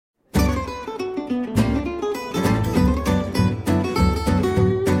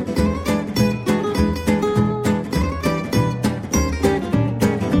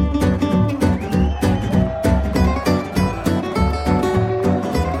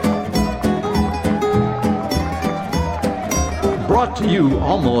brought to you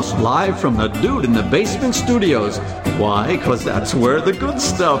almost live from the Dude in the Basement studios. Why? Because that's where the good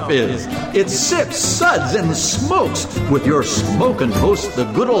stuff is. It's Sips, Suds, and Smokes with your smoking host, the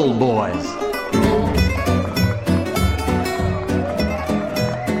good old boys.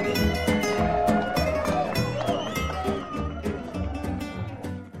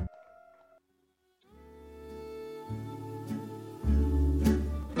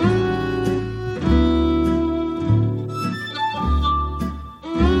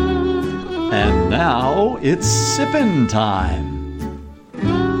 Now it's sippin' time.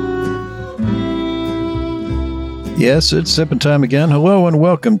 Yes, it's sippin' time again. Hello and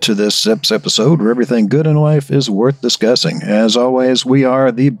welcome to this Sips episode where everything good in life is worth discussing. As always, we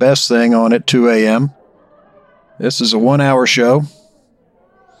are the best thing on at 2 a.m. This is a 1-hour show.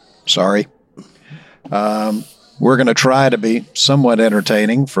 Sorry. We're going to try to be somewhat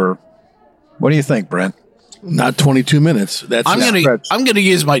entertaining for, what do you think, Brent? Not 22 minutes. I'm gonna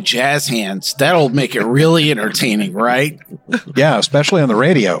use my jazz hands. That'll make it really entertaining, right? Yeah, especially on the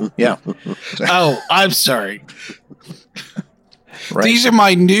radio. Yeah. Oh, I'm sorry. Right. These are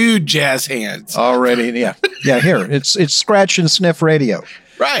my new jazz hands. Already, yeah. Yeah, here. It's scratch and sniff radio.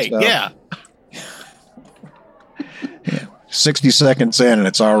 Right, so, yeah. 60 seconds in and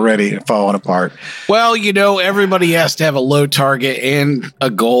it's already falling apart. Well, everybody has to have a low target and a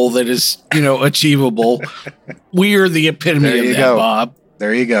goal that is, achievable. We are the epitome of that, Bob.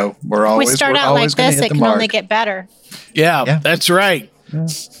 There you go. We start out like this, it can only get better. Yeah, that's right. Yeah.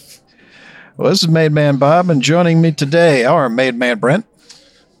 Well, this is Made Man Bob, and joining me today, our Made Man Brent.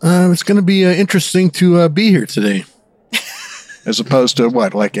 It's going to be interesting to be here today. As opposed to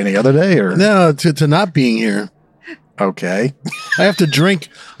what, like any other day? Or no, to not being here. Okay. I have to drink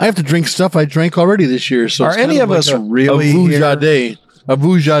stuff I drank already this year. So are any of us really a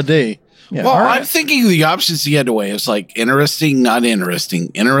Vuja day? Yeah. Well, I'm thinking the options the other way. It's like interesting, not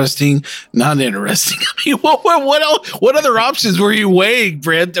interesting, interesting, not interesting. I mean, what else? What other options were you weighing,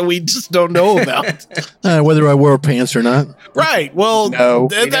 Brent, that we just don't know about? Whether I wore pants or not. Right. Well, no,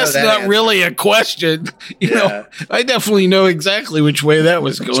 that's not really a question. You know, I definitely know exactly which way that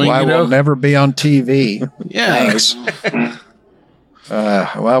was going. That's why we'll never be on TV. Yeah. Thanks.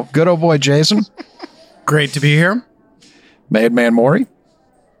 Well, good old boy Jason. Great to be here. Made Man Maury.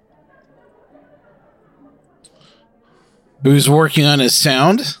 Who's working on his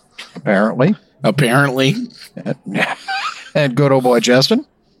sound? Apparently. And good old boy Justin.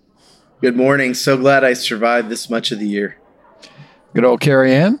 Good morning. So glad I survived this much of the year. Good old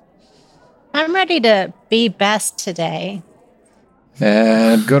Carrie Ann. I'm ready to be best today.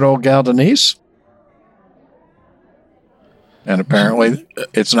 And good old gal Denise. And apparently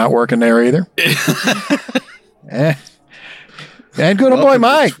it's not working there either. And good old boy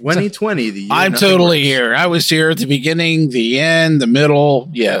Mike. 2020. The year I'm totally here. I was here at the beginning, the end, the middle.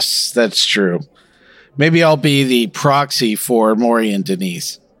 Yes, that's true. Maybe I'll be the proxy for Maury and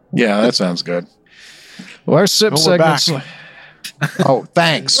Denise. Yeah, that sounds good. Well, our sip segments. Oh,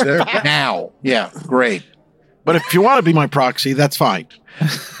 thanks. Now. Yeah, great. But if you want to be my proxy, that's fine.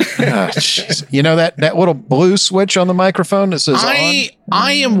 You know that little blue switch on the microphone that says I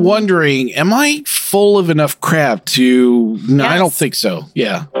am wondering, am I full of enough crap to... No, yes. I don't think so.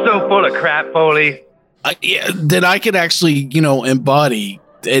 Yeah. So full of crap, Foley. That I could actually, embody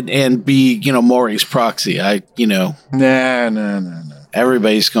and be, Maury's proxy. No.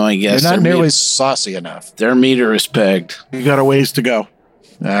 Everybody's going, yes. You're not nearly saucy enough. Their meter is pegged. You got a ways to go.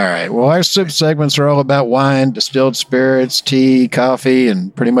 All right. Well, our sip segments are all about wine, distilled spirits, tea, coffee,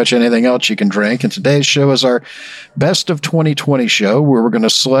 and pretty much anything else you can drink. And today's show is our Best of 2020 show, where we're going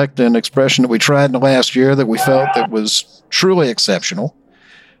to select an expression that we tried in the last year that we felt that was truly exceptional.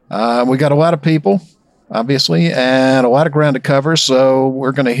 We got a lot of people, obviously, and a lot of ground to cover. So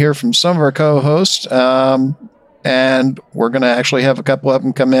we're going to hear from some of our co-hosts, and we're going to actually have a couple of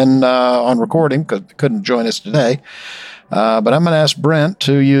them come in on recording because they couldn't join us today. But I'm going to ask Brent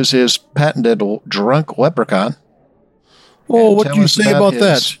to use his patented drunk leprechaun. Oh, what do you say about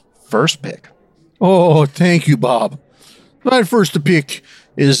that? First pick. Oh, thank you, Bob. My first pick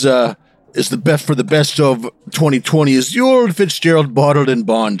is the best for the best of 2020 is the Old Fitzgerald Bottled and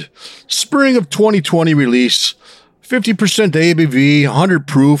Bond. Spring of 2020 release. 50% ABV, 100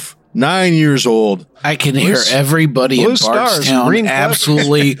 proof, 9 years old. I can hear everybody in Bardstown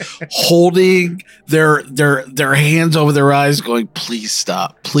absolutely holding their hands over their eyes going, please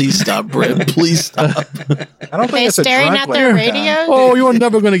stop, Brent, please stop. I don't think it's staring at their radios. Oh, you're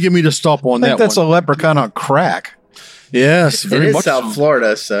never going to get me to stop on that. That's a leprechaun on crack. Yes, very much. South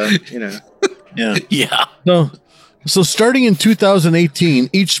Florida, so Yeah. Yeah. No, So starting in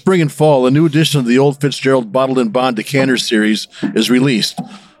 2018, each spring and fall, a new edition of the Old Fitzgerald Bottled and Bond Decanter series is released.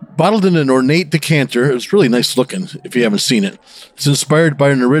 Bottled in an ornate decanter, it's really nice looking if you haven't seen it. It's inspired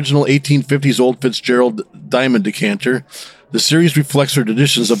by an original 1850s Old Fitzgerald diamond decanter. The series reflects our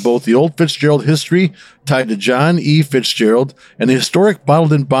traditions of both the Old Fitzgerald history tied to John E. Fitzgerald and the historic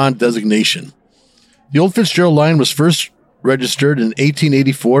Bottled and Bond designation. The Old Fitzgerald line was first registered in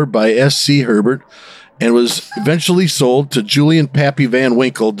 1884 by S.C. Herbert and was eventually sold to Julian Pappy Van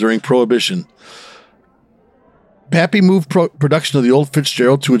Winkle during Prohibition. Pappy moved production of the Old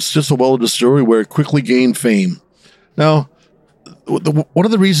Fitzgerald to its Cicewella distillery, where it quickly gained fame. Now, one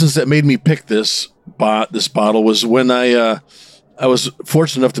of the reasons that made me pick this bottle was when I was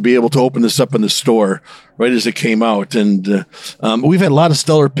fortunate enough to be able to open this up in the store right as it came out, and we've had a lot of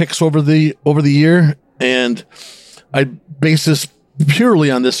stellar picks over the year, and I base this purely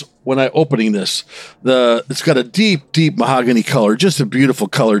on this when I opening this. It's got a deep mahogany color, just a beautiful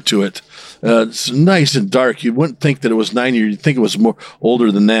color to it. It's nice and dark. You wouldn't think that it was 9 years. You'd think it was more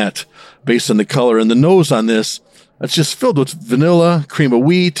older than that based on the color. And the nose on this, it's just filled with vanilla, cream of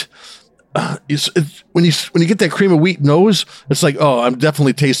wheat. When you get that cream of wheat nose, it's like, oh, I'm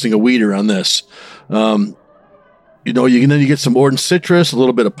definitely tasting a wheater on this. Then you get some orange citrus, a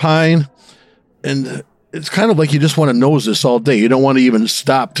little bit of pine, and it's kind of like you just want to nose this all day. You don't want to even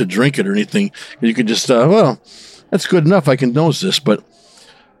stop to drink it or anything. You can just, that's good enough. I can nose this. But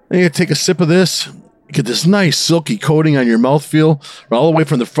then you take a sip of this, you get this nice silky coating on your mouthfeel, all the way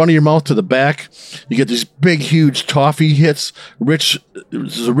from the front of your mouth to the back. You get these big, huge toffee hits, rich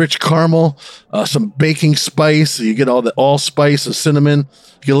caramel, some baking spice. You get all the allspice and cinnamon.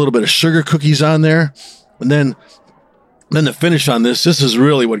 You get a little bit of sugar cookies on there. And then the finish on this is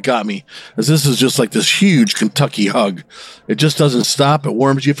really what got me, as this is just like this huge Kentucky hug. It just doesn't stop. It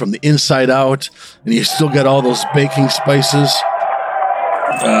warms you from the inside out, and you still get all those baking spices.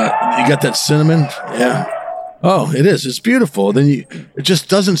 You got that cinnamon. Yeah. Oh, it is. It's beautiful. Then it just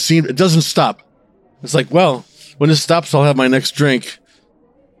doesn't stop. It's like, well, when it stops, I'll have my next drink.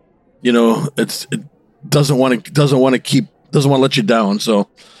 It doesn't want to let you down. So,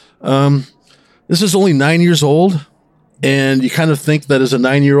 this is only 9 years old. And you kind of think that as a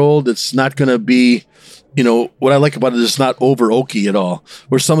 9-year-old, it's not going to be, what I like about it is it's not over oaky at all.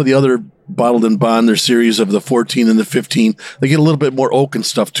 Where some of the other Bottled and Bond, their series of the 14 and the 15, they get a little bit more oak and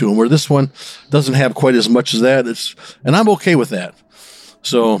stuff to them, where this one doesn't have quite as much as that. And I'm okay with that.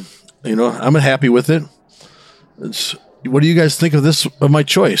 So, I'm happy with it. What do you guys think of my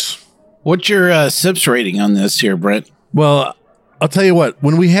choice? What's your sips rating on this here, Brent? Well, I'll tell you what,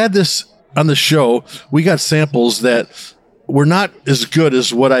 when we had this on the show, we got samples that were not as good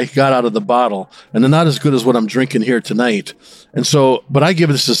as what I got out of the bottle, and they're not as good as what I'm drinking here tonight. And so, but I give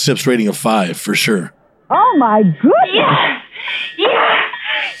this a sips rating of 5 for sure. Oh my goodness!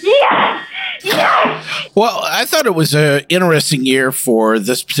 Yes! Well, I thought it was an interesting year for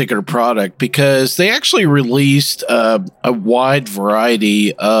this particular product because they actually released a wide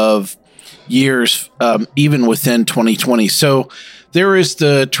variety of years, even within 2020. So there is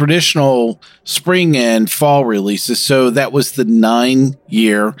the traditional spring and fall releases. So that was the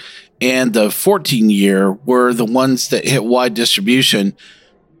 9-year, and the 14-year were the ones that hit wide distribution.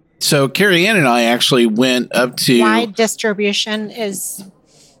 So Carrie Ann and I actually went up to wide distribution is,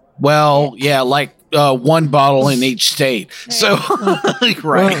 well, yeah, like one bottle in each state. So right,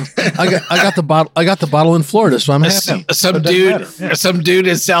 well, I got the bottle. I got the bottle in Florida, so I'm happy. Some dude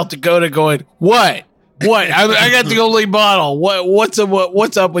in South Dakota going, what? I got the only bottle. What's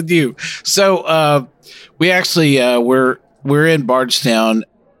up with you? So we actually we're in Bardstown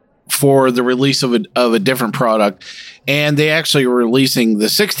for the release of a different product, and they actually were releasing the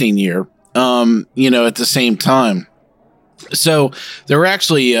 16-year at the same time. So there were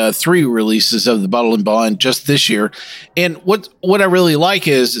actually 3 releases of the Bottled and Bond just this year. And what I really like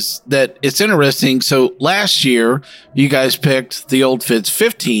is that it's interesting. So last year, you guys picked the Old Fitz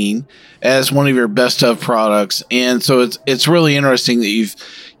 15 as one of your best of products. And so it's really interesting that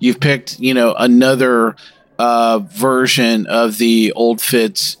you've picked, another version of the Old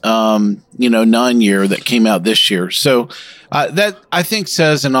Fitz 9-year that came out this year. So that I think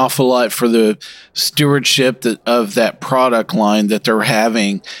says an awful lot for the stewardship of that product line that they're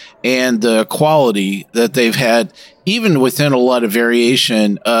having, and the quality that they've had, even within a lot of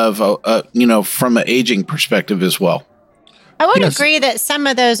variation of from an aging perspective as well. I would agree that some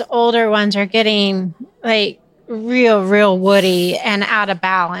of those older ones are getting like real woody and out of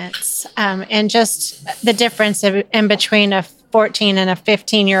balance, and just the difference in between a 14 and a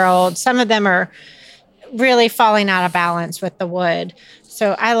 15-year-old. Some of them are really falling out of balance with the wood.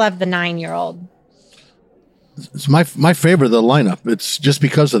 So I love the 9-year-old. it's my favorite of the lineup. It's just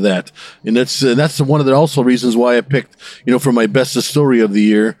because of that, and that's one of the also reasons why I picked, for my best distillery of the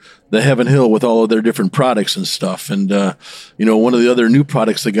year, the Heaven Hill with all of their different products and stuff. And one of the other new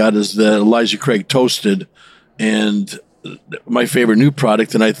products they got is the Elijah Craig Toasted, and my favorite new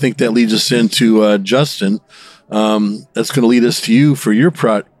product. And I think that leads us into Justin. That's going to lead us to you for your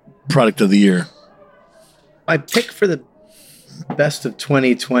product of the year. My pick for the best of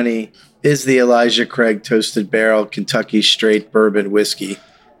 2020 is the Elijah Craig Toasted Barrel Kentucky Straight Bourbon Whiskey,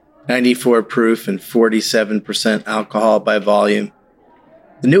 94 proof and 47% alcohol by volume.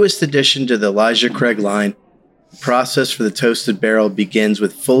 The newest addition to the Elijah Craig line. The process for the toasted barrel begins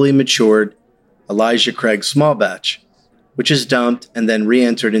with fully matured Elijah Craig small batch, which is dumped and then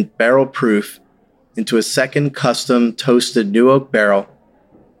re-entered in barrel proof into a second custom toasted new oak barrel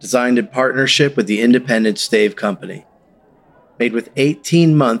designed in partnership with the Independent Stave Company. Made with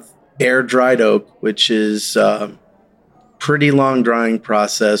 18-month air-dried oak, which is a pretty long drying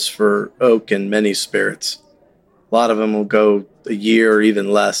process for oak and many spirits. A lot of them will go a year or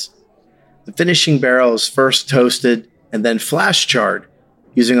even less. The finishing barrel is first toasted and then flash charred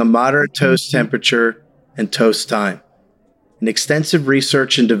using a moderate toast temperature and toast time. An extensive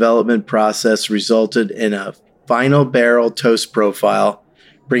research and development process resulted in a final barrel toast profile,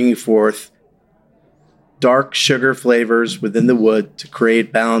 bringing forth dark sugar flavors within the wood to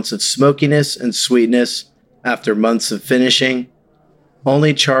create balance of smokiness and sweetness after months of finishing.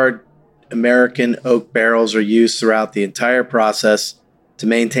 Only charred American oak barrels are used throughout the entire process to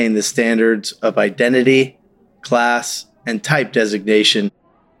maintain the standards of identity, class, and type designation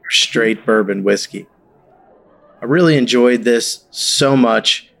for straight bourbon whiskey. I really enjoyed this so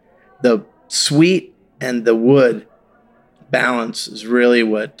much. The sweet and the wood balance is really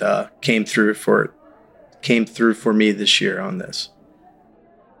what came through for me this year on this.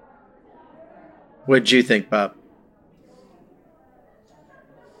 What did you think, Bob?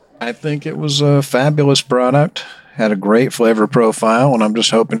 I think it was a fabulous product. Had a great flavor profile, and I'm just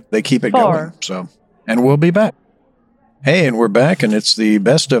hoping they keep it going. So, and we'll be back. Hey, and we're back, and it's the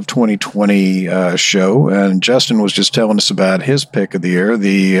best of 2020 show. And Justin was just telling us about his pick of the year,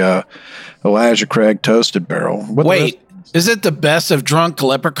 the Elijah Craig Toasted Barrel. Wait, is it the best of Drunk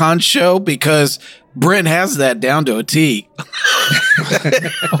Leprechaun show? Because Brent has that down to a T.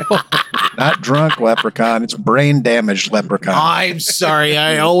 Not drunk leprechaun, it's brain damaged leprechaun. I'm sorry,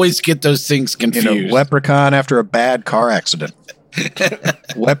 I always get those things confused. Leprechaun after a bad car accident.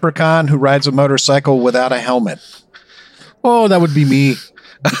 Leprechaun who rides a motorcycle without a helmet. Oh, that would be me.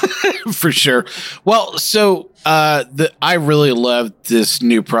 For sure. Well, so I really loved this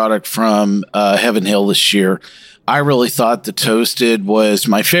new product from Heaven Hill this year. I really thought the Toasted was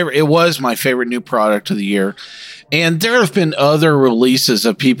my favorite. It was my favorite new product of the year. And there have been other releases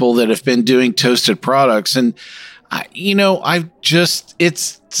of people that have been doing toasted products. And, it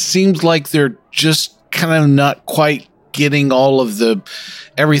seems like they're just kind of not quite getting all of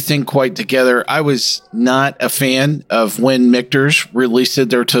everything quite together. I was not a fan of when Michter's released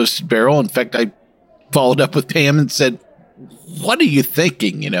their toasted barrel. In fact, I followed up with Pam and said, what are you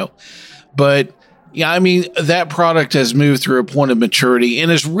thinking, But yeah, I mean, that product has moved through a point of maturity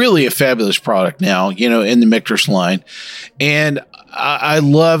and is really a fabulous product now, in the Michter's line. And I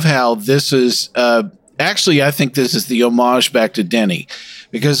love how this is, actually, I think this is the homage back to Denny,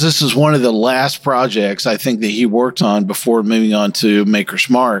 because this is one of the last projects I think that he worked on before moving on to Maker's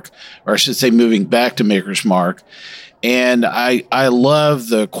Mark, or I should say moving back to Maker's Mark. And I love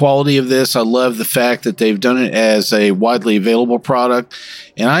the quality of this. I love the fact that they've done it as a widely available product.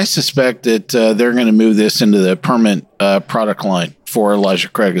 And I suspect that they're going to move this into the permanent product line for Elijah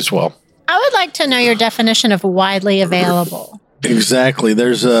Craig as well. I would like to know your definition of widely available. Exactly.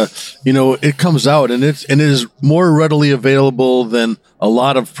 There's it comes out and it is more readily available than a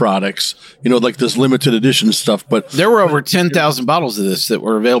lot of products, like this limited edition stuff. But there were over 10,000 bottles of this that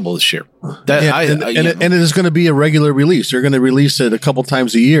were available this year. It is going to be a regular release. They're going to release it a couple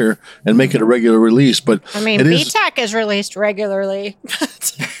times a year and make it a regular release. But I mean, BTAC is released regularly.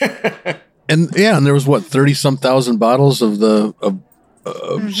 and there was 30-some thousand bottles of the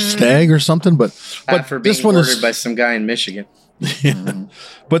Stag or something. But for being this one ordered is by some guy in Michigan. Yeah.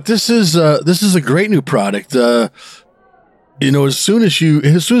 But this is a great new product. As soon as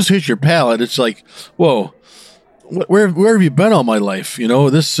it hits your palate, it's like, whoa, where have you been all my life?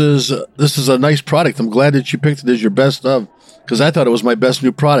 This is a nice product. I'm glad that you picked it as your best of because I thought it was my best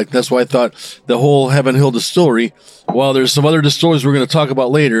new product. That's why I thought the whole Heaven Hill Distillery, while there's some other distilleries we're going to talk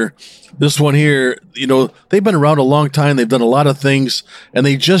about later, this one here, they've been around a long time. They've done a lot of things, and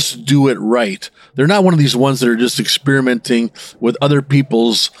they just do it right. They're not one of these ones that are just experimenting with other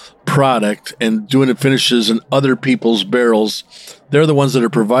people's product and doing the finishes in other people's barrels. They're the ones that are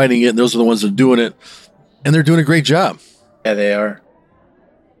providing it, and those are the ones that are doing it, and they're doing a great job. Yeah, they are.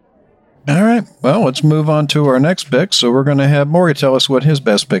 All right. Well, let's move on to our next pick. So we're going to have Maury tell us what his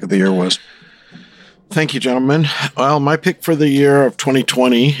best pick of the year was. Thank you, gentlemen. Well, my pick for the year of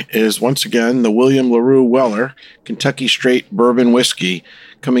 2020 is once again the William LaRue Weller Kentucky Straight Bourbon Whiskey,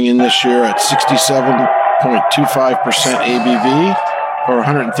 coming in this year at 67.25% ABV or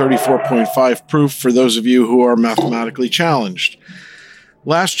 134.5 proof for those of you who are mathematically challenged.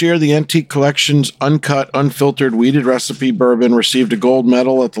 Last year, the Antique Collection's uncut, unfiltered, weeded recipe bourbon received a gold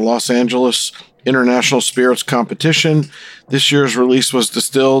medal at the Los Angeles International Spirits Competition. This year's release was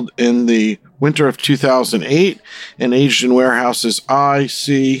distilled in the winter of 2008 and aged in warehouses I, and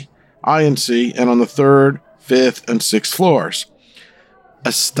C, and on the 3rd, 5th, and 6th floors.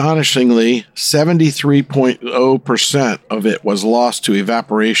 Astonishingly, 73.0% of it was lost to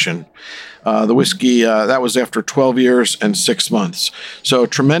evaporation. The whiskey, that was after 12 years and 6 months. So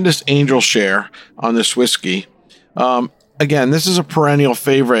tremendous angel share on this whiskey. Again, this is a perennial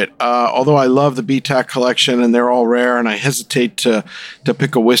favorite. Although I love the BTAC collection and they're all rare, and I hesitate to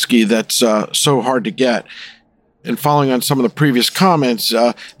pick a whiskey that's so hard to get. And following on some of the previous comments,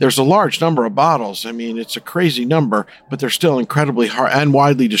 there's a large number of bottles. I mean, it's a crazy number, but they're still incredibly hard and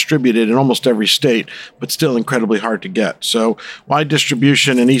widely distributed in almost every state, but still incredibly hard to get. So wide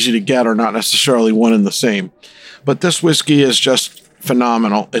distribution and easy to get are not necessarily one and the same. But this whiskey is just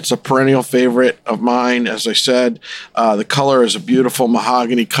phenomenal. It's a perennial favorite of mine, as I said. The color is a beautiful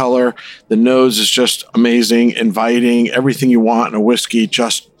mahogany color. The nose is just amazing, inviting. Everything you want in a whiskey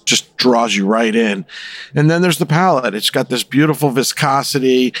just draws you right in. And then there's the palate. It's got this beautiful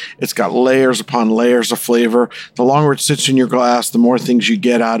viscosity. It's got layers upon layers of flavor. The longer it sits in your glass, the more things you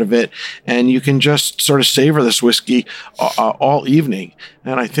get out of it. And you can just sort of savor this whiskey all evening.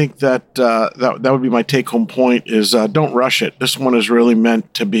 And I think that that would be my take-home point is don't rush it. This one is really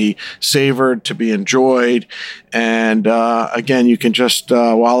meant to be savored, to be enjoyed. And again, you can just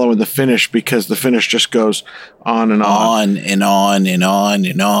wallow in the finish because the finish just goes on and on. On and on and on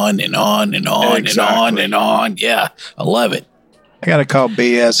and on and on and on Exactly. and on and on. Yeah, I love it. I got to call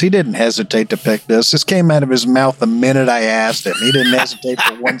BS. He didn't hesitate to pick this. This came out of his mouth the minute I asked him. He didn't hesitate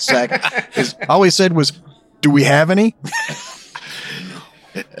for 1 second. All he said was, "Do we have any?"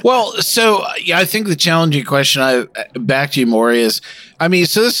 Well, so yeah, I think the challenging question back to you, Maury, is, I mean,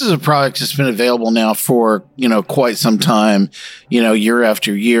 so this is a product that's been available now for, quite some time, year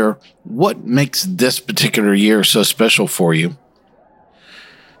after year. What makes this particular year so special for you?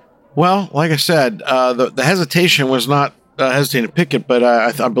 Well, like I said, the hesitation was not hesitating to pick it, but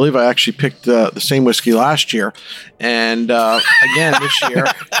I believe I actually picked the same whiskey last year. And again, this year...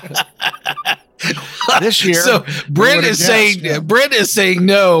 So Brent is saying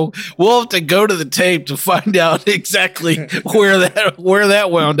no. We'll have to go to the tape to find out exactly where that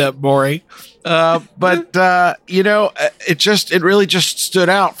wound up, Maury. But it really just stood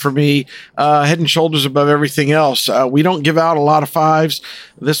out for me, head and shoulders above everything else. We don't give out a lot of fives.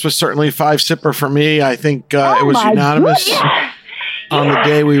 This was certainly a 5-sipper for me. I think it was unanimous on the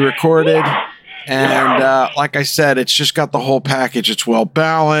day we recorded. And like I said, it's just got the whole package. It's well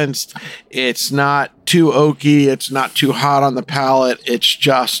balanced. It's not too oaky. It's not too hot on the palate. It's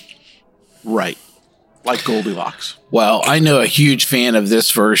just right, like Goldilocks. Well, I know a huge fan of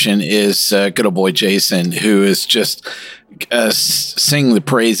this version is good old boy Jason, who is just singing the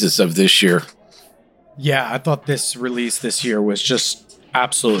praises of this year. Yeah, I thought this release this year was just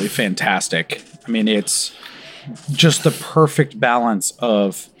absolutely fantastic. I mean, it's just the perfect balance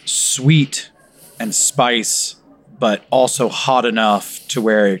of sweet and spice, but also hot enough to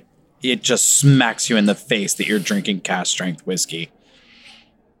where it just smacks you in the face that you're drinking cast strength whiskey.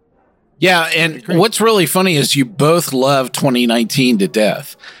 Yeah, and what's really funny is you both love 2019 to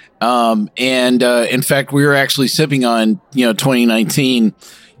death. In fact, we were actually sipping on 2019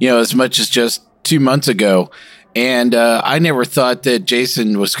 as much as just 2 months ago. And I never thought that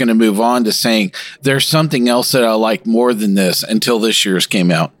Jason was going to move on to saying there's something else that I like more than this until this year's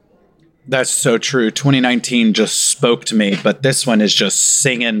came out. That's so true. 2019 just spoke to me, but this one is just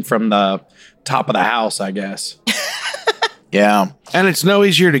singing from the top of the house, I guess. Yeah. And it's no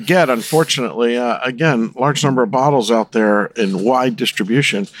easier to get, unfortunately. Again, large number of bottles out there in wide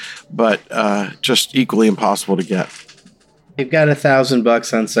distribution, but just equally impossible to get. You've got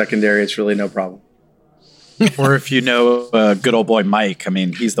 $1,000 on secondary. It's really no problem. Or if you know good old boy Mike, I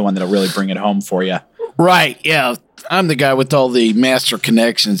mean, he's the one that'll really bring it home for you. Right. Yeah. I'm the guy with all the master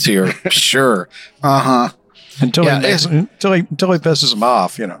connections here. Sure. Until Yeah, he pisses him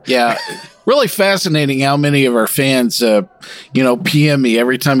off, you know. Yeah. Really fascinating how many of our fans, PM me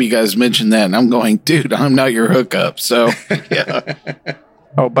every time you guys mention that. And I'm going, dude, I'm not your hookup. So, yeah.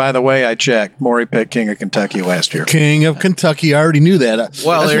 Oh, by the way, I checked. Maury picked King of Kentucky last year. King of Kentucky. I already knew that.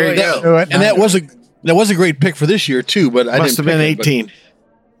 Well, there you go. And that was a great pick for this year too. But I Must have didn't been pick it, 18.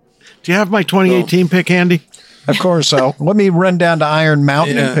 Do you have my 2018 pick, Andy? Of course. Let me run down to Iron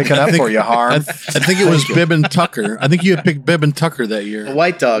Mountain and pick it up for you, Harm. I think it was Bibb and Tucker. I think you had picked Bibb and Tucker that year. A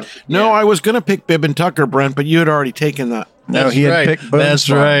white dog. No, I was going to pick Bibb and Tucker, Brent, but you had already taken that. No, he had picked Boone's That's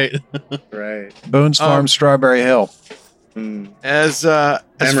Farm. right. Right. Boone's Farm, Strawberry Hill. As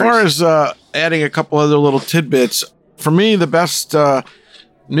far as adding a couple other little tidbits, for me, the best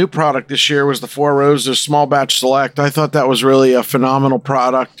new product this year was the Four Roses Small Batch Select. I thought that was really a phenomenal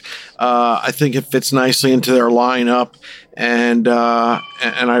product. I think it fits nicely into their lineup, and I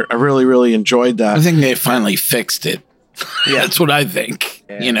really, really enjoyed that. I think they finally fixed it. Yeah, that's what I think.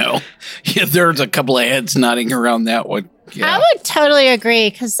 Yeah. There's a couple of heads nodding around that one. Yeah. I would totally agree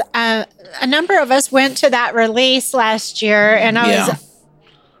because a number of us went to that release last year, and I was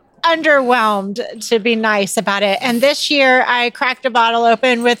underwhelmed, to be nice about it. And this year, I cracked a bottle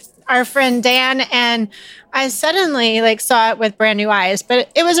open with our friend Dan, and I suddenly saw it with brand new eyes. But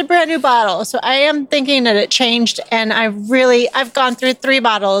it was a brand new bottle, so I am thinking that it changed. And I've gone through 3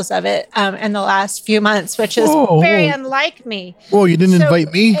 bottles of it in the last few months, which is very unlike me. Whoa, you didn't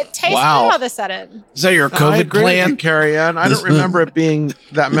invite me? It tastes good all of a sudden. Is that your I COVID agree with you, plan? Carrie Ann. I don't remember it being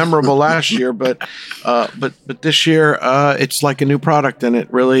that memorable last year, but this year it's like a new product, and it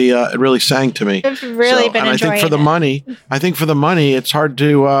really sang to me. I've really been and enjoying I think for the money, it's hard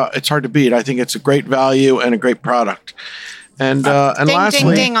to beat. I think it's a great value and a great product. And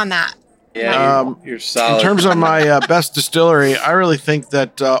lastly, ding on that. Yeah, you're solid. in terms of my best distillery, I really think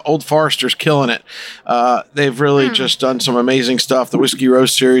that Old Forester's killing it. They've really just done some amazing stuff. The Whiskey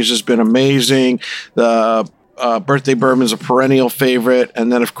Roast series has been amazing. The Birthday Bourbon's a perennial favorite,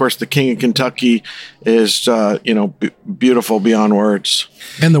 and then of course the King of Kentucky is beautiful beyond words.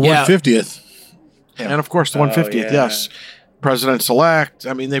 And the 150th. And of course the 150th, yes. President Select.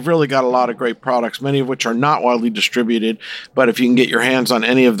 I mean, they've really got a lot of great products, many of which are not widely distributed, but if you can get your hands on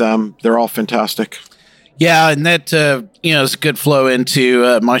any of them, they're all fantastic. Yeah, and that is a good flow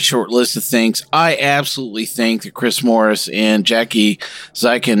into my short list of things. I absolutely think that Chris Morris and Jackie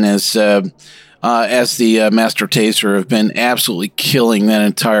Zykin as the master taster have been absolutely killing that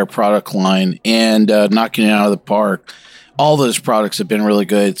entire product line and knocking it out of the park. All those products have been really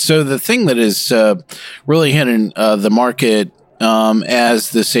good. So the thing that is really hitting the market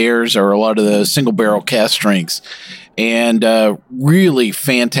as this airs are a lot of the single barrel cask strengths, and really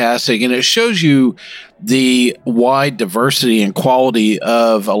fantastic. And it shows you the wide diversity and quality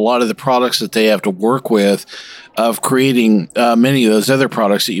of a lot of the products that they have to work with of creating many of those other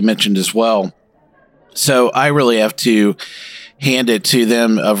products that you mentioned as well. So I really have to hand it to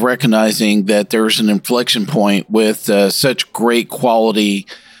them of recognizing that there's an inflection point with such great quality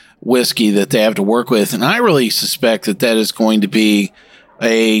whiskey that they have to work with. And I really suspect that is going to be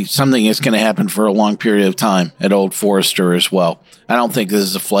something that's going to happen for a long period of time at Old Forester as well. I don't think this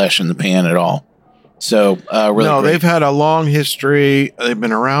is a flash in the pan at all. So really no, great. they've had a long history. They've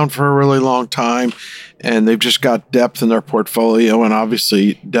been around for a really long time, and they've just got depth in their portfolio and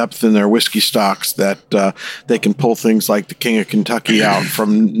obviously depth in their whiskey stocks that they can pull things like the King of Kentucky out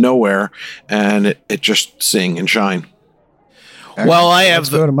from nowhere, and it just sing and shine. Well, Let's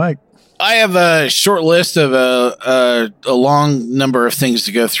go to Mike. I have a short list of a long number of things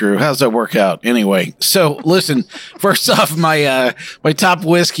to go through. How's that work out? Anyway, so listen, first off, my top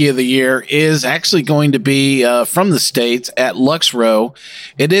whiskey of the year is actually going to be from the States at Lux Row.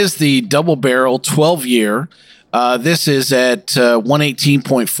 It is the Double Barrel 12-year. This is at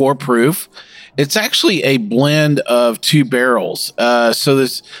 118.4 proof. It's actually a blend of 2 barrels. So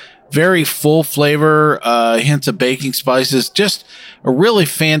this very full flavor, hints of baking spices, just a really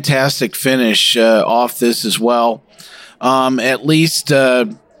fantastic finish off this as well. At least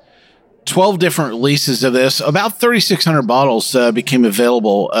 12 different releases of this. About 3,600 bottles became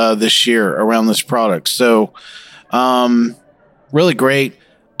available this year around this product. So really great.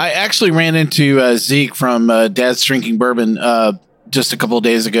 I actually ran into Zeke from Dad's Drinking Bourbon just a couple of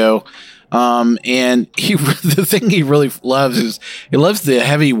days ago. And the thing he really loves is he loves the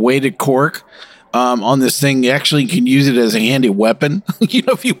heavy weighted cork on this thing. You actually can use it as a handy weapon,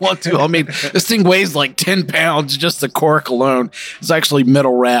 if you want to. I mean, this thing weighs like 10 pounds, just the cork alone. It's actually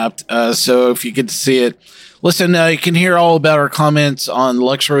metal wrapped. So if you get to see it, Listen, you can hear all about our comments on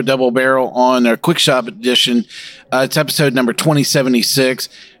Luxro Double Barrel on our Quick Shop edition. It's episode number 2076.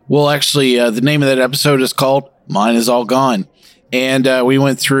 We'll actually, the name of that episode is called Mine Is All Gone. And we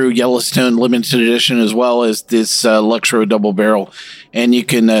went through Yellowstone Limited Edition as well as this Luxro Double Barrel. And you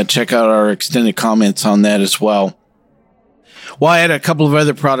can check out our extended comments on that as well. Well, I had a couple of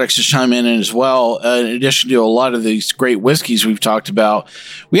other products to chime in as well. In addition to a lot of these great whiskeys we've talked about,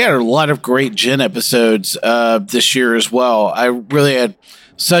 we had a lot of great gin episodes this year as well. I really had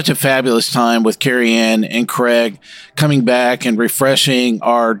such a fabulous time with Carrie Ann and Craig coming back and refreshing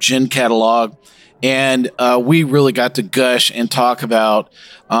our gin catalog. And we really got to gush and talk about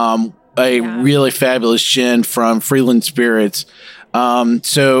a really fabulous gin from Freeland Spirits.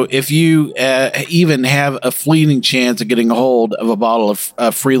 So if you even have a fleeting chance of getting a hold of a bottle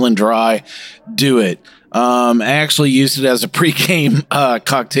of Freeland Dry, do it. I actually used it as a pre-game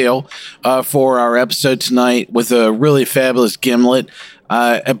cocktail for our episode tonight with a really fabulous gimlet.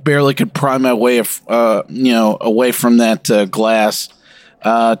 I barely could pry my way away from that glass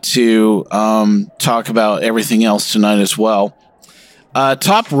to talk about everything else tonight as well.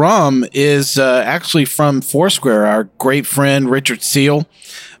 Top Rum is actually from Foursquare. Our great friend Richard Seal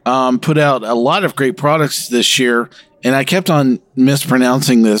put out a lot of great products this year, and I kept on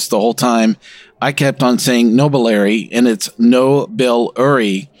mispronouncing this the whole time. I kept on saying Nobelary, and it's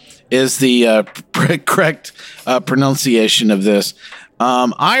Nobeluri is the correct pronunciation of this.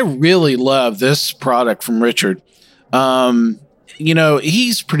 I really love this product from Richard.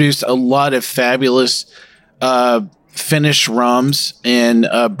 He's produced a lot of fabulous finished rums and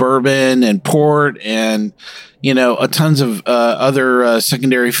bourbon and port and a tons of other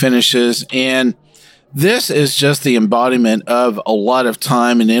secondary finishes, and this is just the embodiment of a lot of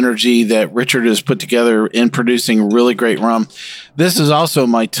time and energy that Richard has put together in producing really great rum. This is also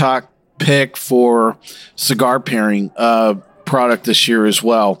my top pick for cigar pairing product this year as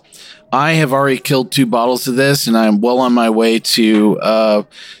well. I have already killed 2 bottles of this, and I'm well on my way to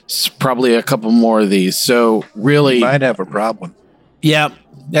probably a couple more of these. So really, You might have a problem. Yeah,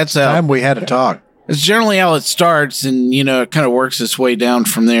 that's time we had to talk. It's generally how it starts, and it kind of works its way down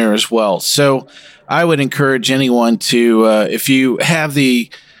from there as well. So I would encourage anyone to, if you have the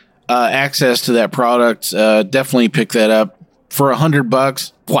access to that product, definitely pick that up for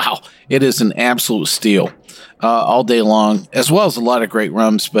 $100. Wow, it is an absolute steal. All day long, as well as a lot of great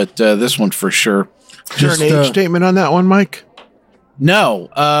rums, but this one for sure. Is there an age statement on that one, Mike? No.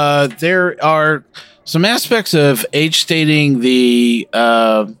 There are some aspects of age stating the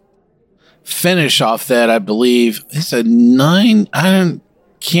finish off that, I believe. It's a 9.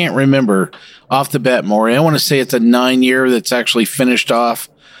 Can't remember off the bat, Maury. I want to say it's a 9-year that's actually finished off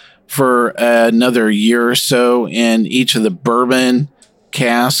for another year or so in each of the bourbon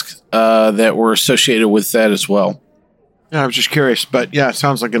casks that were associated with that as well. Yeah, I was just curious, but yeah, it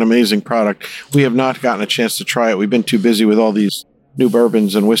sounds like an amazing product. We have not gotten a chance to try it. We've been too busy with all these new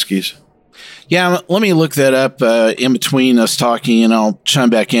bourbons and whiskeys. Yeah, let me look that up in between us talking, and I'll chime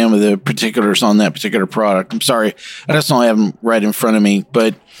back in with the particulars on that particular product. I'm sorry, I just don't have them right in front of me,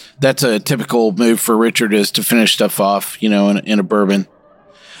 but that's a typical move for Richard, is to finish stuff off, in a bourbon.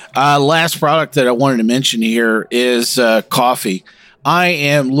 Last product that I wanted to mention here is coffee. I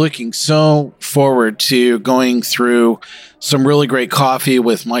am looking so forward to going through some really great coffee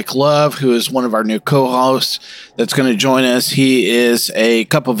with Mike Love, who is one of our new co-hosts that's going to join us. He is a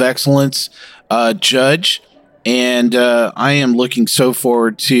Cup of Excellence judge, and I am looking so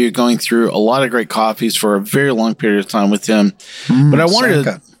forward to going through a lot of great coffees for a very long period of time with him. But I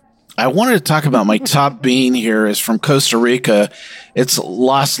wanted to talk about my top bean here. Is from Costa Rica. It's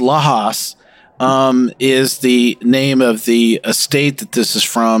Las Lajas. Is the name of the estate that this is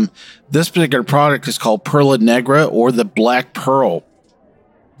from. This particular product is called Perla Negra, or the Black Pearl.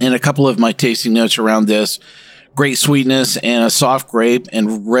 And a couple of my tasting notes around this: great sweetness and a soft grape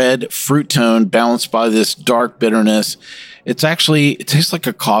and red fruit tone balanced by this dark bitterness. It tastes like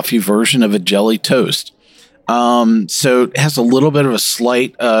a coffee version of a jelly toast. So it has a little bit of a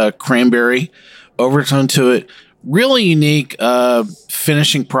slight cranberry overtone to it. Really unique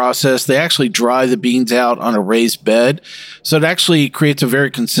finishing process. They actually dry the beans out on a raised bed, so it actually creates a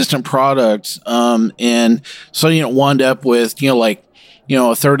very consistent product. And so you don't wind up with a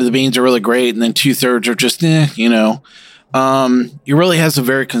third of the beans are really great, and then 2/3 are just it really has a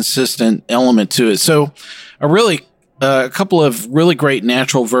very consistent element to it. So a couple of really great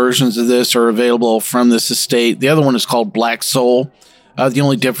natural versions of this are available from this estate. The other one is called Black Soul. The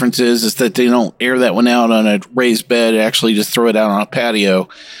only difference is that they don't air that one out on a raised bed. They actually just throw it out on a patio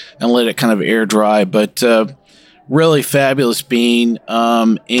and let it kind of air dry. But really fabulous bean.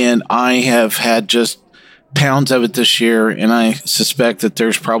 And I have had just pounds of it this year, and I suspect that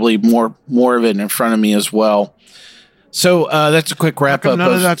there's probably more of it in front of me as well. So that's a quick wrap up.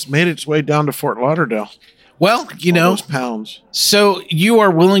 None of that's made its way down to Fort Lauderdale. Well, you All know, those pounds. so you are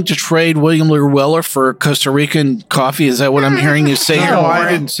willing to trade William Llewellyn for Costa Rican coffee? Is that what I'm hearing you say? No, here, I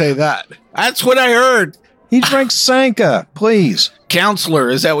Warren? didn't say that. That's what I heard. He drinks Sanka, please. Counselor,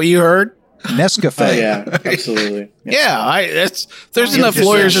 is that what you heard? Nescafe. Oh, yeah, absolutely. Yeah, there's enough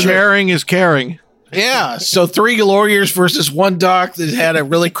lawyers in there. Sharing is caring. Yeah, so 3 lawyers versus 1 doc that had a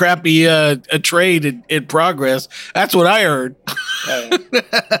really crappy a trade in progress. That's what I heard.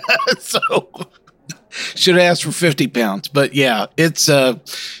 So should have asked for 50 pounds, but yeah, it's.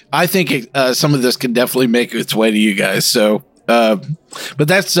 I think some of this can definitely make its way to you guys. So, but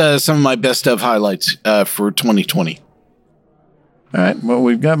that's some of my best of highlights for 2020. All right. Well,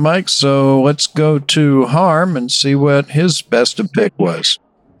 we've got Mike, so let's go to Harm and see what his best of pick was.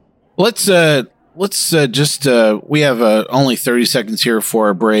 Let's just we have only 30 seconds here for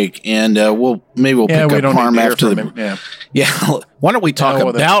a break, and we'll pick up Harm after the. Yeah, why don't we talk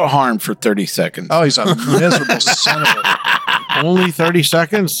about Harm for 30 seconds? Oh, he's a miserable son of a. Only 30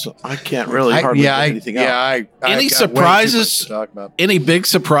 seconds? I can't really hardly get anything out. Any surprises? To talk about. Any big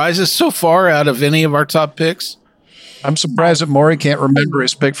surprises so far out of any of our top picks? I'm surprised that Maury can't remember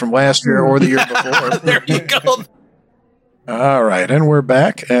his pick from last year or the year before. There you go. All right, and we're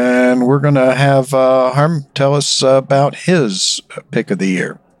back, and we're going to have Harm tell us about his pick of the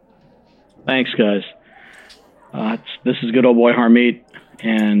year. Thanks, guys. This is good old boy Harmeet,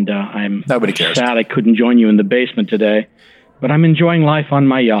 and I'm Nobody cares. sad I couldn't join you in the basement today, but I'm enjoying life on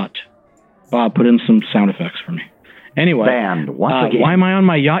my yacht. Bob, put in some sound effects for me. Anyway, why am I on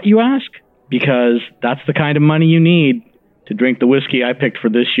my yacht, you ask? Because that's the kind of money you need to drink the whiskey I picked for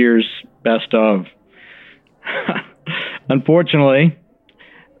this year's best of. Unfortunately,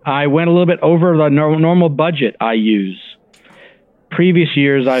 I went a little bit over the normal budget I use. Previous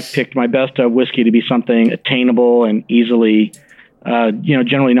years, I've picked my best of whiskey to be something attainable and easily,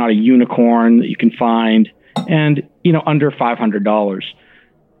 generally not a unicorn that you can find, and, under $500.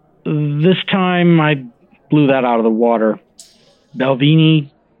 This time, I blew that out of the water.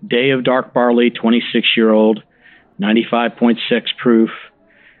 Balvenie Day of Dark Barley, 26-year-old, 95.6 proof,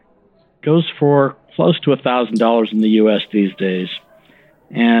 goes for close to $1,000 in the U.S. these days,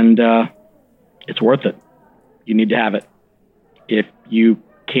 and it's worth it. You need to have it. If you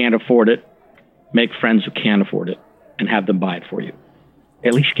can't afford it, make friends who can afford it and have them buy it for you.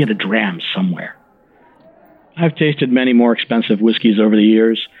 At least get a dram somewhere. I've tasted many more expensive whiskeys over the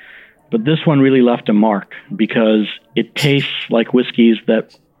years, but this one really left a mark because it tastes like whiskeys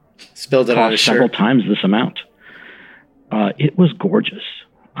that spilled it on his several shirt. times this amount. It was gorgeous.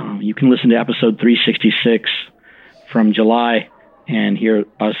 You can listen to episode 366 from July and hear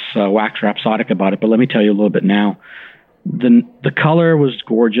us wax rhapsodic about it, but let me tell you a little bit now. The color was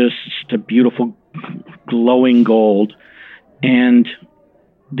gorgeous. It's a beautiful glowing gold, and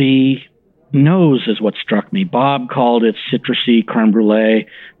the nose is what struck me. Bob called it citrusy creme brulee.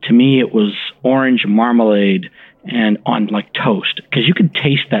 To me, it was orange marmalade and on like toast, because you could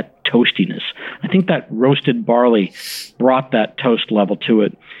taste that toastiness. I think that roasted barley brought that toast level to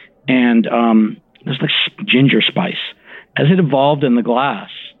it, and there's like ginger spice. As it evolved in the glass,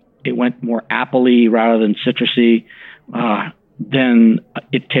 it went more appley rather than citrusy. Then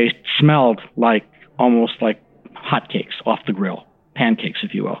it smelled like almost like hotcakes off the grill, pancakes,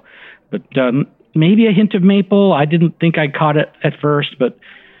 if you will. But maybe a hint of maple. I didn't think I caught it at first, but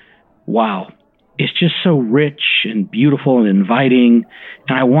wow. It's just so rich and beautiful and inviting,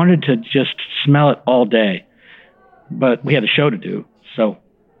 and I wanted to just smell it all day. But we had a show to do, so,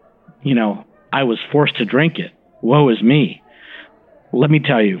 I was forced to drink it. Woe is me. Let me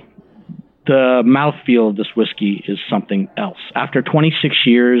tell you, the mouthfeel of this whiskey is something else. After 26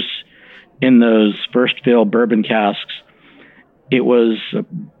 years in those first fill bourbon casks, it was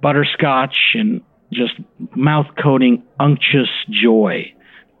butterscotch and just mouth-coating unctuous joy.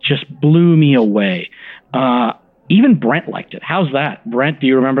 Just blew me away. Even Brent liked it. How's that? Brent, do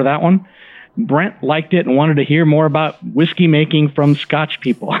you remember that one? Brent liked it and wanted to hear more about whiskey making from Scottish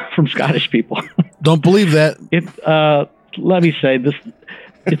people. Don't believe that. Let me say this.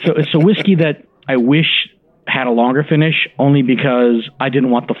 It's a whiskey that I wish had a longer finish, only because I didn't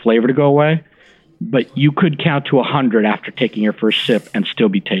want the flavor to go away. But you could count to 100 after taking your first sip and still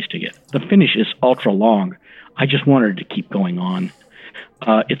be tasting it. The finish is ultra long. I just wanted to keep going on.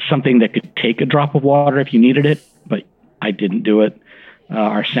 It's something that could take a drop of water if you needed it, but I didn't do it.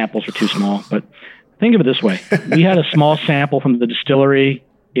 Our samples were too small. But think of it this way. We had a small sample from the distillery.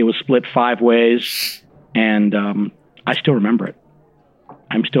 It was split 5 ways, and I still remember it.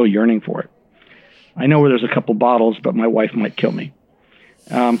 I'm still yearning for it. I know where there's a couple bottles, but my wife might kill me.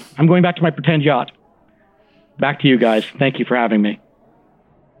 I'm going back to my pretend yacht. Back to you guys. Thank you for having me.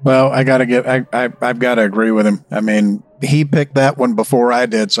 Well, I've got to agree with him. I mean, he picked that one before I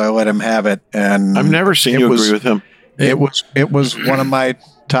did, so I let him have it. And I've never seen you agree with him. It was one of my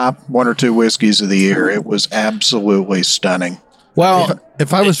top 1 or 2 whiskeys of the year. It was absolutely stunning. Well,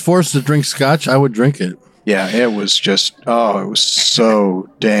 if I was forced to drink scotch, I would drink it. Yeah, it was just, it was so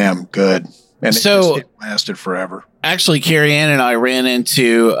damn good. And it lasted forever. Actually, Carrie Ann and I ran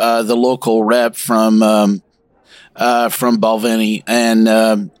into the local rep from Balvenie,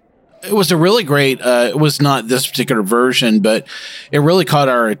 and it was a really great, it was not this particular version, but it really caught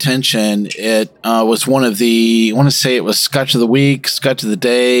our attention. It was one of the, I want to say it was Scotch of the Week, Scotch of the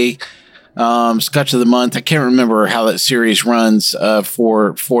Day, Scotch of the Month. I can't remember how that series runs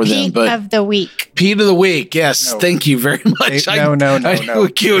for them. But of the Week. Pete of the Week. Yes. No. Thank you very much. No.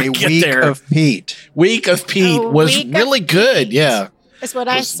 Week of Pete. Week of Pete was really good. Pete. Yeah. That's what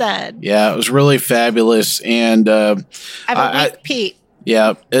I said. Yeah, it was really fabulous. And Pete.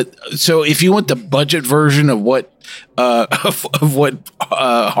 Yeah. So if you want the budget version of what Harm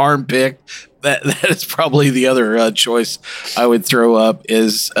picked, that is probably the other choice I would throw up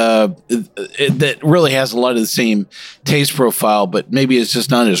is that really has a lot of the same taste profile, but maybe it's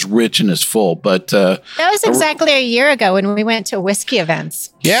just not as rich and as full. But that was exactly a year ago when we went to whiskey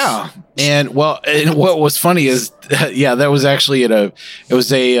events. Yeah, and what was funny is that was actually it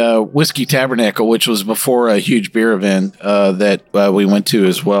was a whiskey tabernacle, which was before a huge beer event that we went to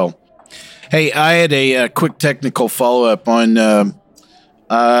as well. Hey, I had a quick technical follow up on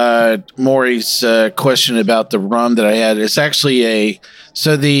Maury's question about the rum that I had. It's actually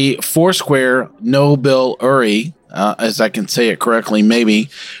the Foursquare No Bill Uri, as I can say it correctly, maybe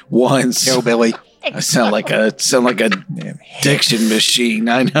once. No Billy. I sound like a diction machine.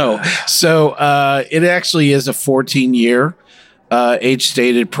 I know. So it actually is a 14-year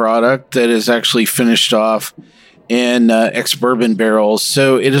age-stated product that is actually finished off in ex-bourbon barrels.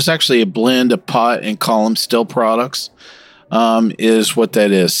 So it is actually a blend of pot and column still products. Is what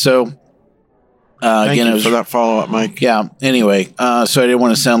that is. So, thank you for that follow-up, Mike. Yeah. Anyway, so I didn't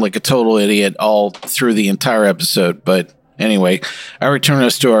want to sound like a total idiot all through the entire episode. But anyway, I return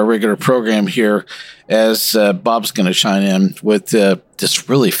us to our regular program here as Bob's going to chime in with this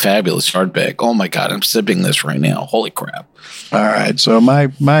really fabulous hardback. Oh, my God. I'm sipping this right now. Holy crap. All right. So my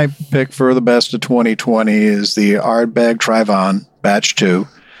pick for the best of 2020 is the Ardbeg Trivon Batch 2.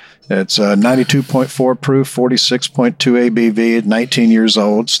 It's 92.4 proof, 46.2 ABV, 19 years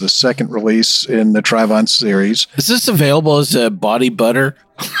old. It's the second release in the Trivon series. Is this available as a body butter?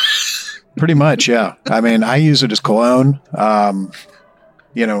 Pretty much, yeah. I mean, I use it as cologne, a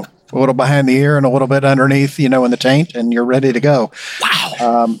little behind the ear and a little bit underneath, in the taint, and you're ready to go.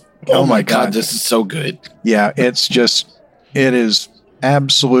 Wow. Oh my God, this is so good. Yeah, it is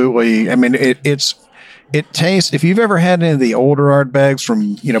absolutely, I mean, it tastes, if you've ever had any of the older Ardbegs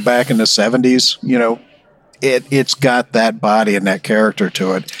from, back in the 70s, it's got that body and that character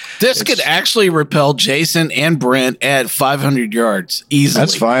to it. This could actually repel Jason and Brent at 500 yards easily.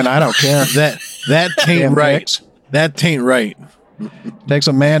 That's fine. I don't care. That tain't right. That tain't right. Takes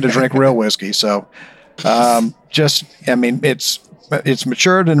a man to drink real whiskey. So, it's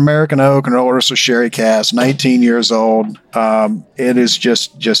matured in American oak and Oloroso sherry cask, 19 years old. It is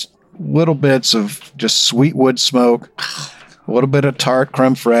just little bits of just sweet wood smoke, a little bit of tart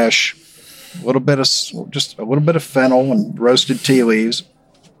creme fraiche, a little bit of fennel and roasted tea leaves,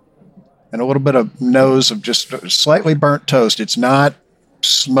 and a little bit of nose of just slightly burnt toast. It's not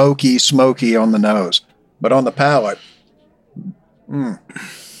smoky on the nose, but on the palate,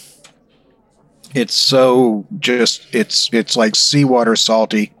 it's so it's like seawater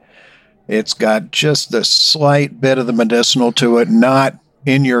salty. It's got just the slight bit of the medicinal to it, not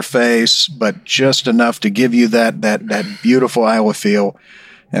in your face, but just enough to give you that beautiful Iowa feel,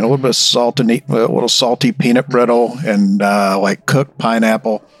 and a little bit of a little salty peanut brittle and like cooked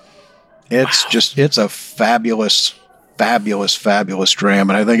pineapple. It's a fabulous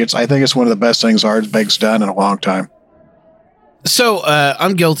dram, and I think it's one of the best things Ardbeg's done in a long time. So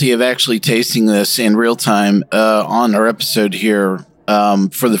I'm guilty of actually tasting this in real time on our episode here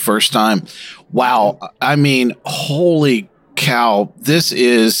for the first time. Wow, I mean, holy cow, this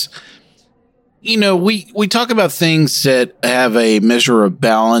is, we talk about things that have a measure of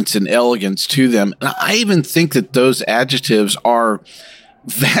balance and elegance to them. And I even think that those adjectives are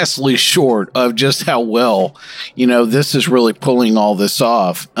vastly short of just how well, this is really pulling all this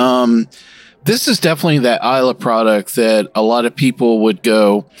off. This is definitely that Islay product that a lot of people would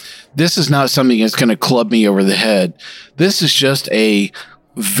go, this is not something that's going to club me over the head. This is just a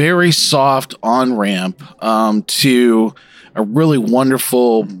very soft on ramp to a really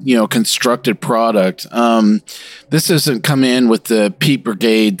wonderful, constructed product. This doesn't come in with the Peat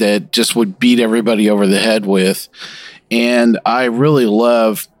Brigade that just would beat everybody over the head with. And I really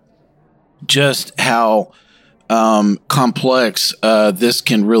love just how complex this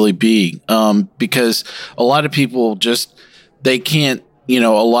can really be, because a lot of people they can't, a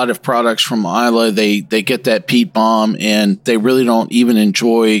lot of products from Isla, they get that peat bomb and they really don't even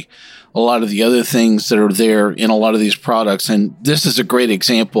enjoy a lot of the other things that are there in a lot of these products. And this is a great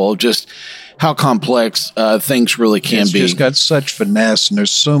example of just how complex things really can be. It's just got such finesse, and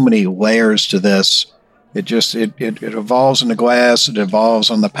there's so many layers to this. It just it evolves in the glass. It evolves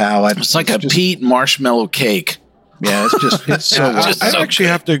on the palate. It's like a peat marshmallow cake. Yeah, it's so. I actually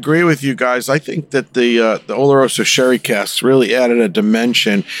have to agree with you guys. I think that the Oloroso Sherry casks really added a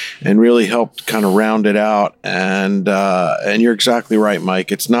dimension and really helped kind of round it out. And you're exactly right,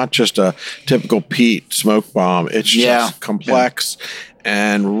 Mike. It's not just a typical peat smoke bomb. It's just complex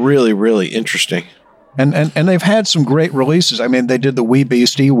and really, really interesting. And they've had some great releases. I mean, they did the Wee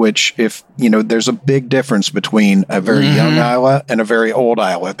Beastie, which, if there's a big difference between a very young Isla and a very old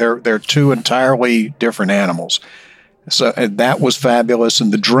Isla. They're two entirely different animals. So that was fabulous.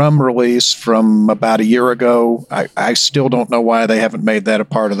 And the drum release from about a year ago, I still don't know why they haven't made that a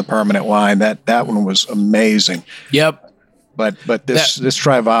part of the permanent line. That one was amazing. Yep. But this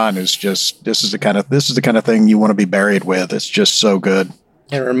Trivon is just this is the kind of thing you want to be buried with. It's just so good.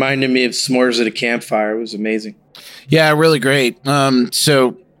 It reminded me of s'mores at a campfire. It was amazing. Yeah, really great.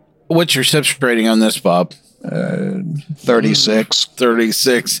 So what's your SIPS rating on this, Bob? 36.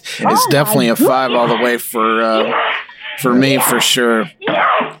 36. It's definitely a 5 all the way for me, for sure.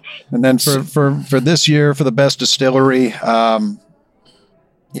 And then for this year, for the best distillery, I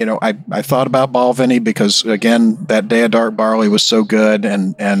thought about Balvenie because, again, that Day of Dark Barley was so good,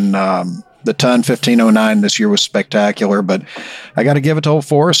 and the Ton 1509 this year was spectacular, but I got to give it to Old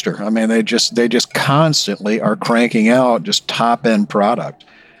Forester. I mean, they just constantly are cranking out just top end product.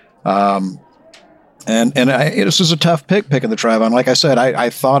 This was a tough picking the Trivon. Like I said,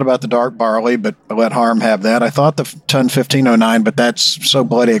 I thought about the dark barley, but I let Harm have that. I thought the Ton 1509, but that's so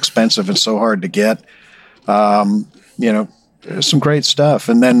bloody expensive and so hard to get. Some great stuff.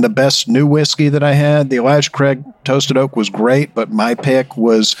 And then the best new whiskey that I had, the Elijah Craig Toasted Oak, was great, but my pick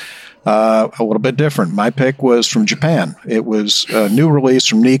was a little bit different. My pick was from Japan. It was a new release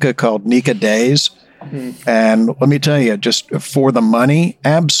from Nikka called Nikka Days. And let me tell you, just for the money,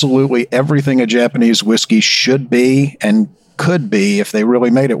 absolutely everything a Japanese whiskey should be and could be if they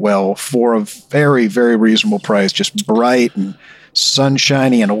really made it well, for a very, very reasonable price. Just bright and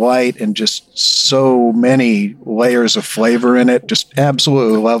sunshiny and light, and just so many layers of flavor in it. Just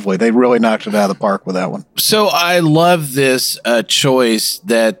absolutely lovely. They really knocked it out of the park with that one. So I love this choice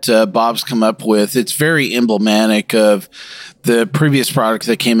that Bob's come up with. It's very emblematic of the previous product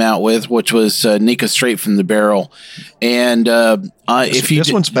they came out with, which was Nikka Straight from the Barrel. And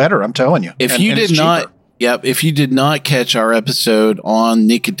this one's better, I'm telling you. If you did not catch our episode on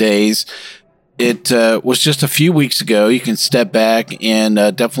Nikka Days, it was just a few weeks ago. You can step back and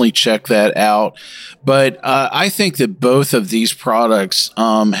definitely check that out. But I think that both of these products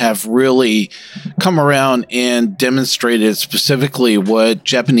have really come around and demonstrated specifically what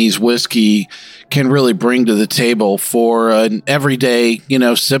Japanese whiskey can really bring to the table for an everyday,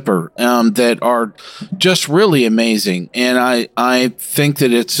 sipper that are just really amazing. And I think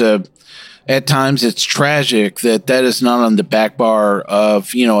that at times it's tragic that is not on the back bar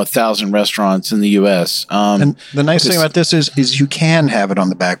of 1,000 restaurants in the U.S. And the nice thing about this is you can have it on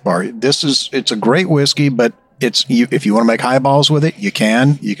the back bar. It's a great whiskey, but if you want to make highballs with it, you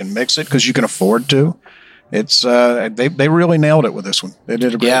can mix it because you can afford to. It's they really nailed it with this one. They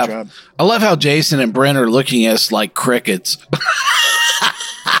did a great job. I love how Jason and Brent are looking at us like crickets.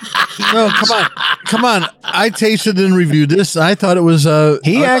 No, come on! I tasted and reviewed this. I thought it was.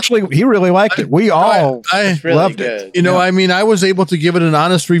 He really liked it. We all loved it. I was able to give it an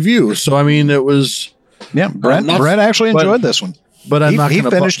honest review. So it was. Yeah, Brent actually enjoyed this one. But he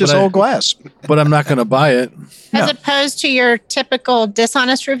finished his whole glass. But I'm not going to buy it. As opposed to your typical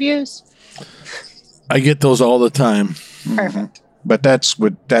dishonest reviews. I get those all the time. Perfect. But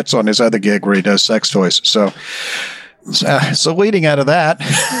that's on his other gig where he does sex toys. So leading out of that.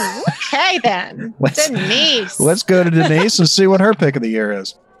 Okay, then. Denise. Let's go to Denise and see what her pick of the year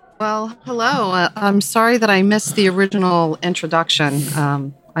is. Well, hello. I'm sorry that I missed the original introduction.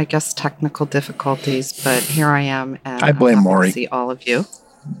 I guess technical difficulties, but here I am. And I blame Maury. See all of you.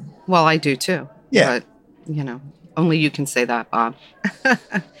 Well, I do too. Yeah. But, only you can say that, Bob.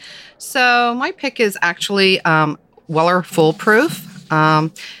 So my pick is actually Weller Foolproof.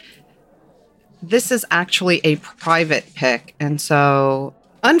 This is actually a private pick. And so,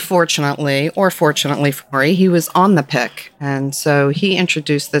 unfortunately, or fortunately for me, he was on the pick. And so he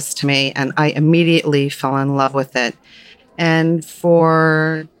introduced this to me, and I immediately fell in love with it. And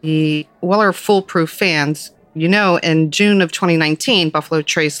for the Weller Foolproof fans, you know, in June of 2019, Buffalo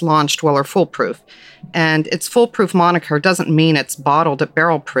Trace launched Weller Foolproof. And its foolproof moniker doesn't mean it's bottled at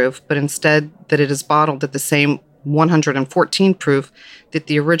barrel proof, but instead that it is bottled at the same 114 proof that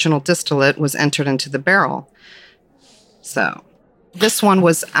the original distillate was entered into the barrel. So this one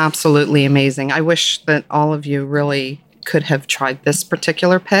was absolutely amazing. I wish that all of you really could have tried this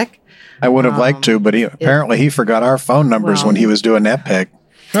particular pick. I would have liked to, but he forgot our phone numbers when he was doing that pick.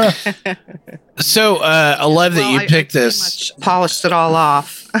 So I love that you picked this. Polished it all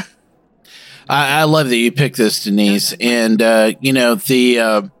off. I love that you picked this, Denise. And,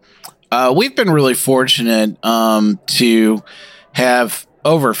 we've been really fortunate to have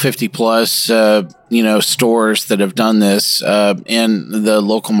over 50 plus, stores that have done this in the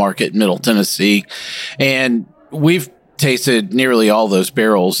local market in Middle Tennessee. And we've tasted nearly all those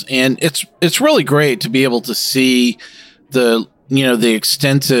barrels. And it's really great to be able to see the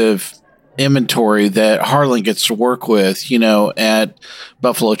extensive inventory that Harlan gets to work with, at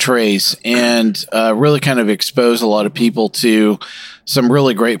Buffalo Trace, and really kind of expose a lot of people to some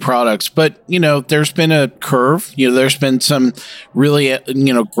really great products. But, there's been a curve, there's been some really,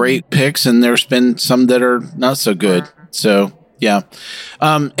 great picks, and there's been some that are not so good. So, yeah.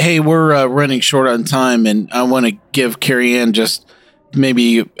 Hey, we're running short on time, and I want to give Carrie Ann just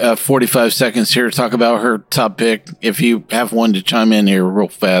maybe 45 seconds here to talk about her top pick. If you have one to chime in here real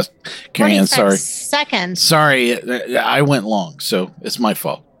fast, Carrie Ann, sorry. Seconds. Sorry, I went long, so it's my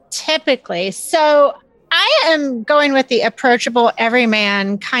fault. Typically. So I am going with the approachable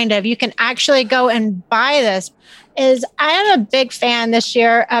everyman kind of. You can actually go and buy this. I am a big fan this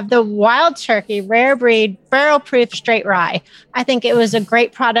year of the Wild Turkey Rare Breed Barrel Proof Straight Rye. I think it was a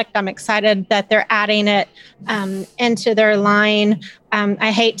great product. I'm excited that they're adding it into their line.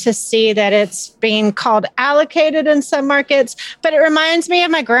 I hate to see that it's being called allocated in some markets, but it reminds me of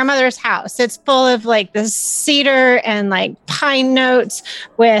my grandmother's house. It's full of like the cedar and like pine notes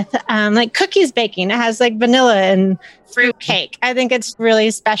with like cookies baking. It has like vanilla and fruit cake. I think it's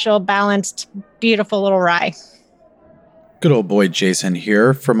really special, balanced, beautiful little rye. Good old boy Jason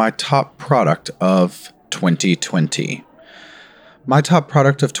here for my top product of 2020. My top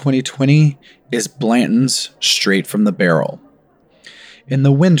product of 2020 is Blanton's Straight from the Barrel. In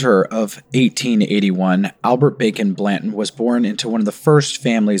the winter of 1881, Albert Bacon Blanton was born into one of the first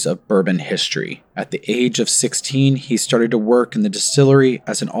families of bourbon history. At the age of 16, he started to work in the distillery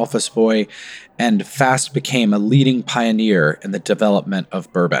as an office boy and fast became a leading pioneer in the development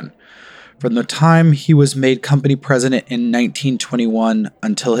of bourbon. From the time he was made company president in 1921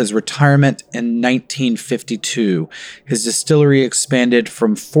 until his retirement in 1952, his distillery expanded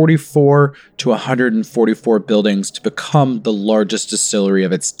from 44 to 144 buildings to become the largest distillery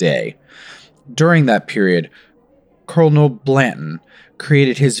of its day. During that period, Colonel Blanton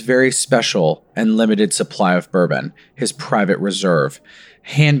created his very special and limited supply of bourbon, his private reserve,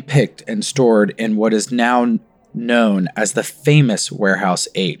 hand-picked and stored in what is now known as the famous Warehouse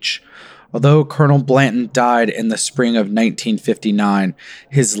H. Although Colonel Blanton died in the spring of 1959,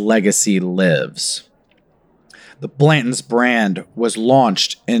 his legacy lives. The Blanton's brand was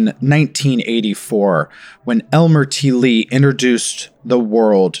launched in 1984 when Elmer T. Lee introduced the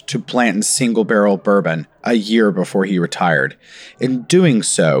world to Blanton's single barrel bourbon a year before he retired. In doing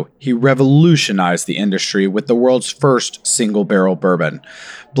so, he revolutionized the industry with the world's first single barrel bourbon.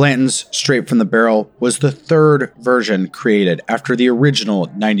 Blanton's Straight from the Barrel was the third version created after the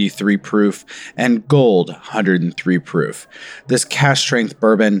original 93 proof and Gold 103 proof. This cask strength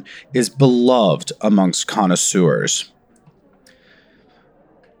bourbon is beloved amongst connoisseurs.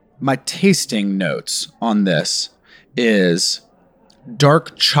 My tasting notes on this is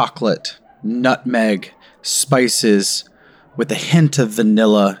dark chocolate, nutmeg, spices with a hint of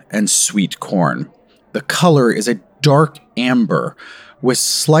vanilla and sweet corn. The color is a dark amber with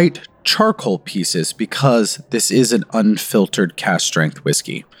slight charcoal pieces because this is an unfiltered cask strength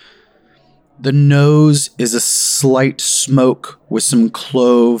whiskey. The nose is a slight smoke with some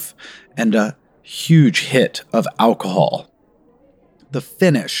clove and a huge hit of alcohol. The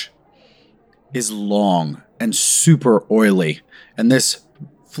finish is long and super oily, and this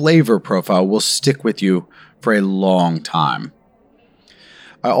flavor profile will stick with you for a long time.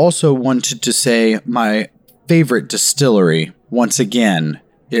 I also wanted to say my favorite distillery, once again,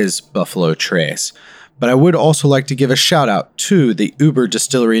 is Buffalo Trace. But I would also like to give a shout out to the Uber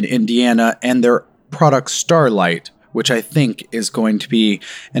Distillery in Indiana and their product Starlight, which I think is going to be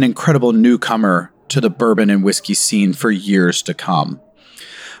an incredible newcomer to the bourbon and whiskey scene for years to come.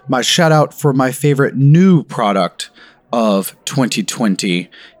 My shout out for my favorite new product of 2020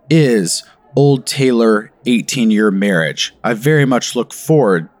 is Old Taylor 18-Year Marriage. I very much look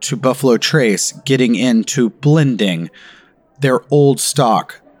forward to Buffalo Trace getting into blending their old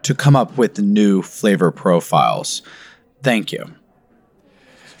stock to come up with new flavor profiles. Thank you.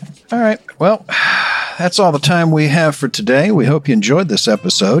 All right. Well, that's all the time we have for today. We hope you enjoyed this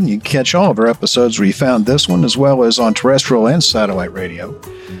episode, and you can catch all of our episodes where you found this one, as well as on terrestrial and satellite radio,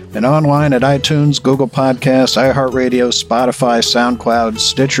 and online at iTunes, Google Podcasts, iHeartRadio, Spotify, SoundCloud,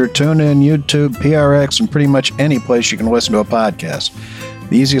 Stitcher, TuneIn, YouTube, PRX, and pretty much any place you can listen to a podcast.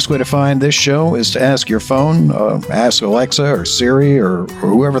 The easiest way to find this show is to ask your phone, ask Alexa or Siri or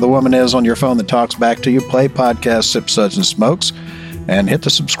whoever the woman is on your phone that talks back to you, play podcast Sip, Suds, and Smokes, and hit the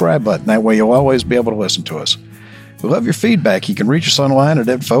subscribe button. That way you'll always be able to listen to us. We love your feedback. You can reach us online at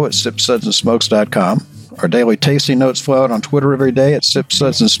info@sipsudsandsmokes.com. Our daily tasting notes flow out on Twitter every day at Sip,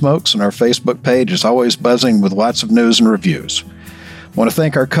 Suds, and Smokes, and our Facebook page is always buzzing with lots of news and reviews. I want to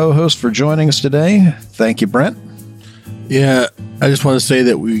thank our co-host for joining us today. Thank you, Brent. Yeah, I just want to say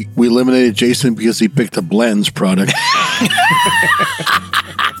that we eliminated Jason because he picked a Blanton's product.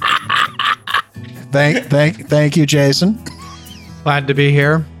 Thank you, Jason. Glad to be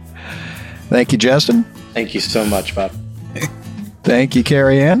here. Thank you, Justin. Thank you so much, Bob. Thank you,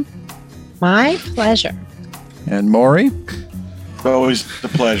 Carrie Ann. My pleasure. And Maury. Always a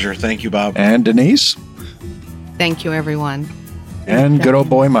pleasure. Thank you, Bob. And Denise. Thank you, everyone. And good old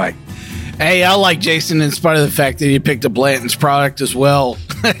boy Mike. Hey, I like Jason in spite of the fact that he picked a Blanton's product as well.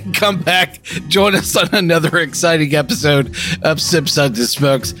 Come back, join us on another exciting episode of Sip, Suds, and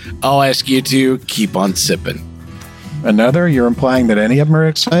Smokes. I'll ask you to keep on sipping. Another? You're implying that any of them are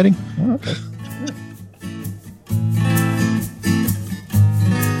exciting? Okay.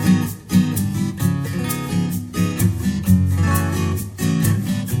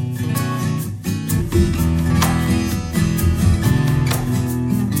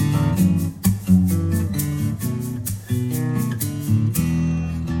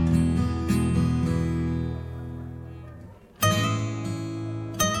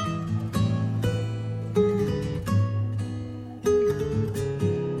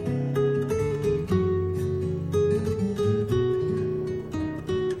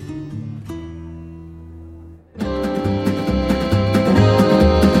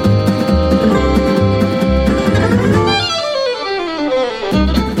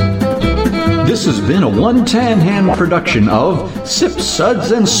 This has been a One Tan Hand production of Sip,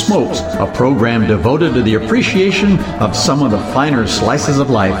 Suds, and Smokes, a program devoted to the appreciation of some of the finer slices of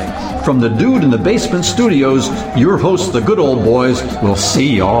life. From the Dude in the Basement Studios, your hosts, the Good Old Boys, will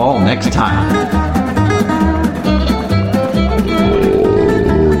see you all next time.